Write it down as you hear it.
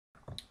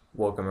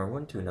Welcome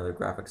everyone to another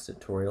graphics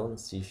tutorial in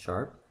C#.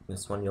 In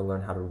this one you'll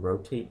learn how to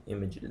rotate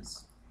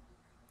images.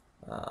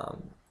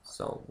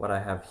 So what I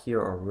have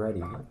here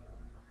already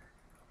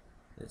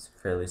is a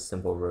fairly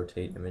simple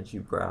rotate image. You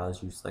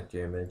browse, you select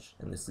your image,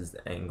 and this is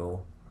the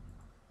angle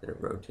that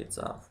it rotates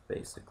off,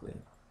 basically.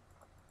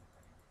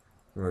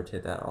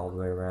 Rotate that all the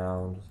way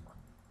around.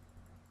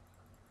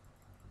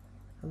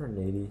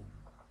 180,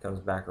 comes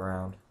back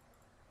around, as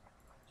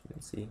you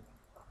can see.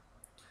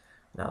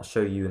 Now I'll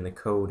show you in the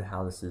code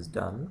how this is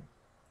done.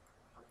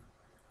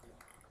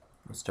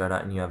 We'll start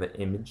out and you have an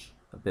image,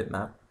 a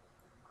bitmap,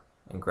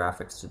 and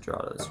graphics to draw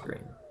to the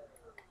screen.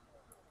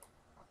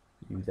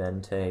 You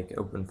then take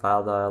open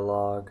file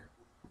dialog,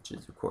 which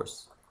is of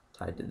course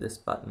tied to this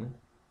button,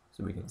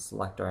 so we can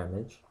select our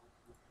image.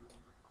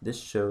 This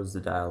shows the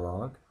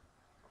dialog.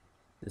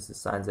 This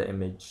assigns the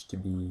image to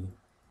be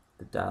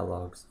the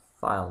dialog's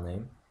file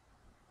name.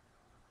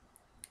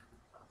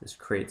 This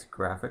creates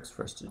graphics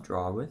for us to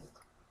draw with.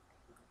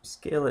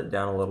 Scale it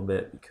down a little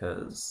bit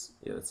because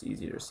it's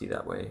easier to see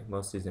that way.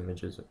 Most of these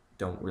images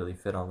don't really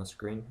fit on the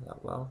screen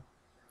that well.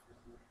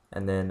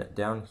 And then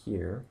down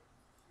here,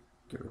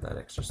 get rid of that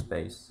extra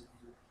space,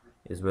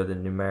 is where the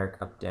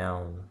numeric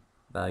up-down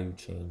value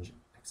change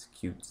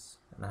executes.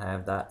 And I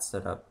have that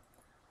set up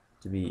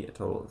to be a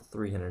total of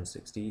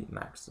 360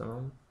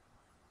 maximum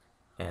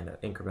and an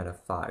increment of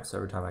 5. So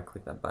every time I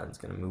click that button, it's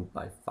going to move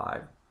by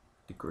 5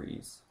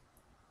 degrees.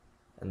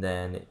 And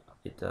then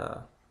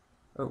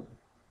oh,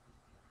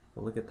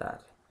 well, look at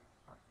that.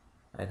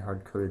 I had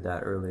hard-coded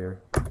that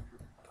earlier.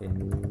 Okay,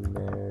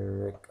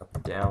 numeric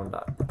up-down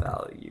dot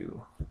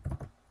value.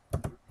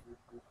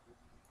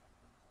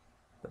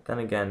 But then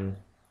again,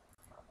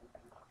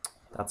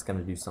 that's going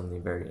to do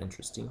something very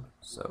interesting.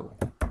 So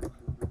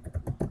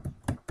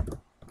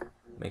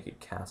make it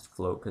cast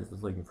float because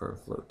it's looking for a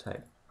float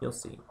type. You'll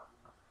see.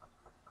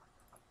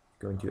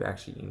 Going to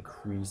actually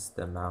increase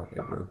the amount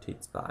it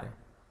rotates by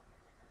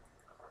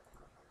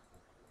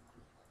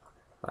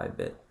a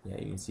bit. Yeah,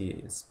 you can see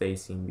the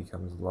spacing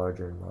becomes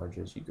larger and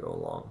larger as you go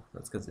along.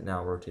 That's because it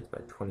now rotates by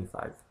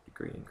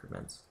 25-degree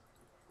increments.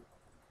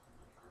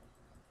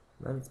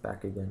 And then it's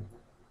back again.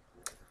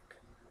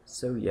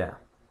 So yeah,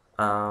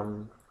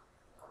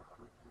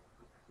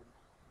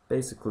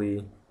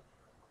 basically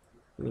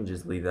we can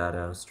just leave that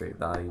at a straight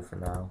value for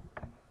now.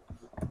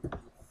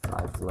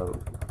 5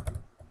 float.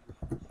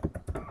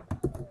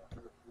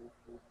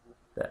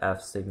 The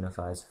F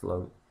signifies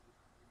float.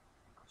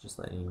 Just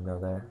letting you know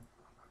there.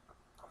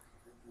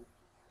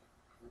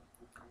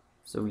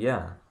 So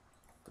yeah,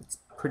 it's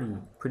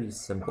pretty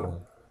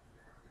simple.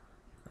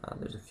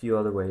 There's a few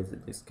other ways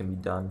that this can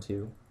be done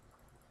too.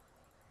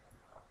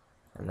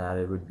 And that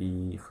it would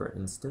be, for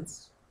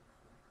instance,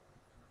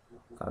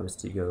 if I was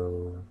to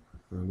go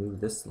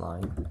remove this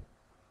line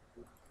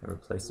and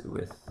replace it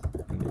with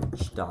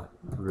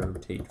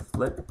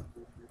image.rotateFlip,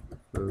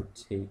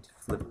 rotate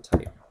flip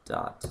type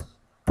dot,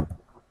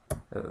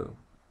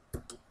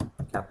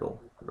 capital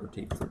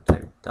rotate flip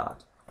type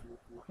dot,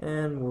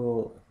 and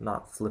we'll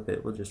not flip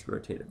it, we'll just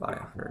rotate it by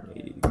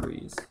 180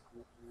 degrees.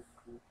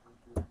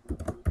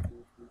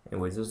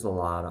 Anyways, there's a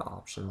lot of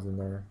options in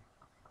there.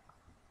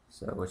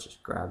 So let's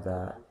just grab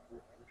that.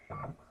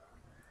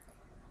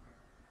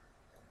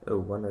 Oh,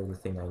 one other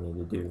thing I need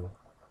to do.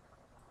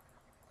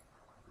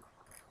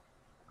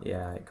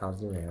 Yeah, it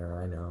caused an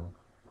error, I know.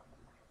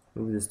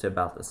 Move this to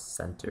about the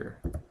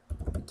center.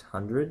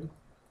 800.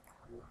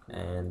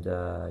 And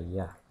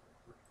yeah.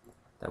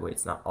 That way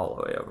it's not all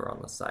the way over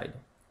on the side.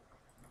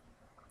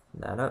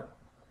 That up.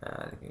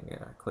 I'm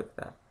gonna click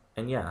that.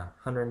 And yeah,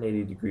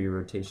 180-degree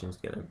rotation is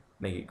gonna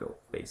make it go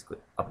basically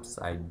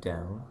upside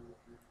down.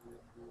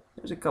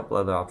 There's a couple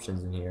other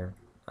options in here.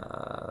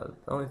 The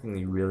only thing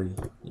you really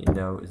need to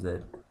know is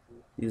that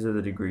these are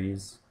the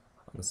degrees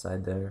on the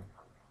side there.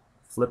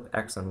 Flip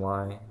X and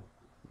Y.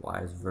 Y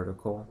is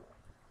vertical.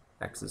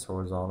 X is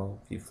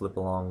horizontal. If you flip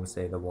along,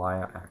 say, the Y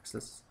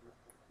axis,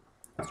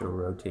 so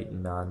rotate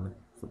none.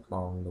 Flip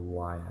along the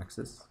Y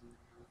axis.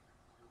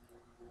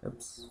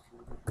 Oops.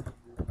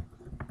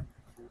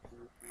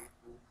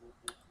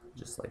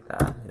 Just like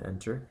that. Hit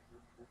enter.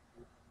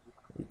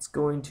 It's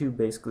going to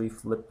basically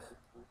flip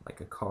like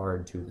a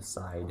card to the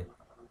side,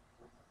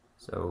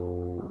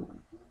 so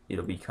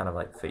it'll be kind of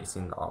like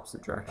facing the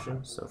opposite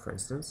direction. So for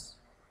instance,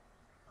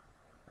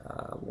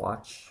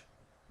 watch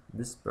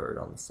this bird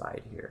on the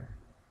side here.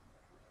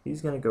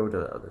 He's gonna go to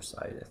the other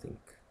side, I think,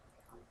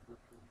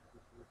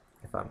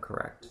 if I'm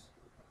correct.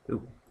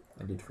 Ooh,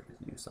 I did forget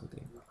to do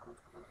something.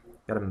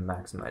 Gotta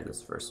maximize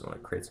this first, so when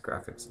it creates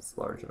graphics it's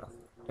large enough.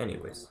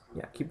 Anyways,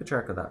 yeah, keep a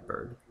track of that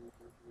bird.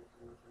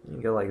 You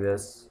can go like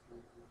this.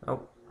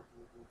 Oh,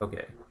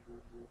 okay.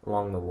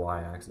 Along the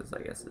y-axis,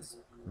 I guess, is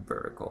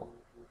vertical.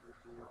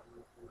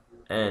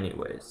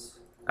 Anyways,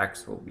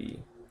 X will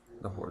be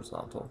the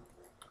horizontal.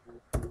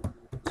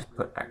 Just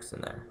put X in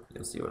there.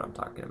 You'll see what I'm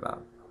talking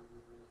about.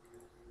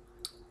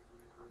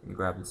 You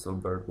grab this little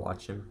bird,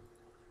 watch him.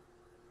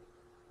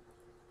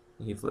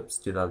 He flips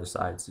to the other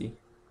side, see?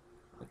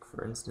 Like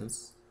for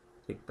instance,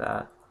 take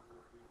that.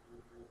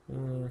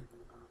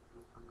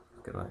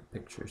 Look at my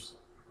pictures.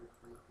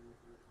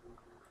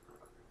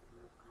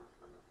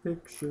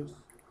 Pictures.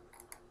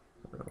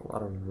 A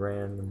lot of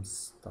random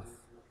stuff.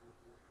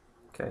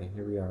 Okay,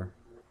 here we are.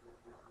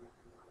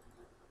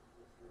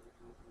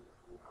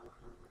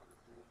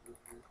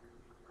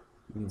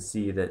 You can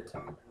see that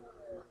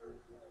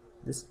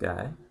this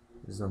guy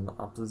is on the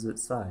opposite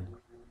side.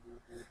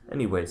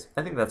 Anyways,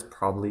 I think that's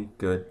probably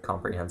good,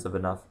 comprehensive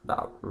enough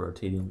about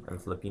rotating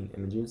and flipping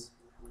images.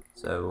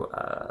 So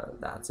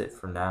that's it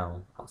for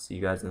now. I'll see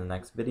you guys in the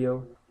next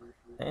video.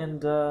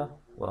 And,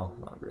 well,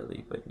 not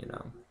really, but you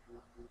know.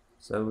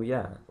 So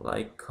yeah,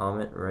 like,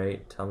 comment,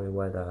 rate, tell me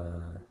what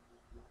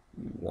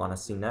you want to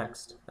see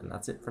next. And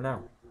that's it for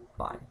now.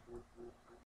 Bye.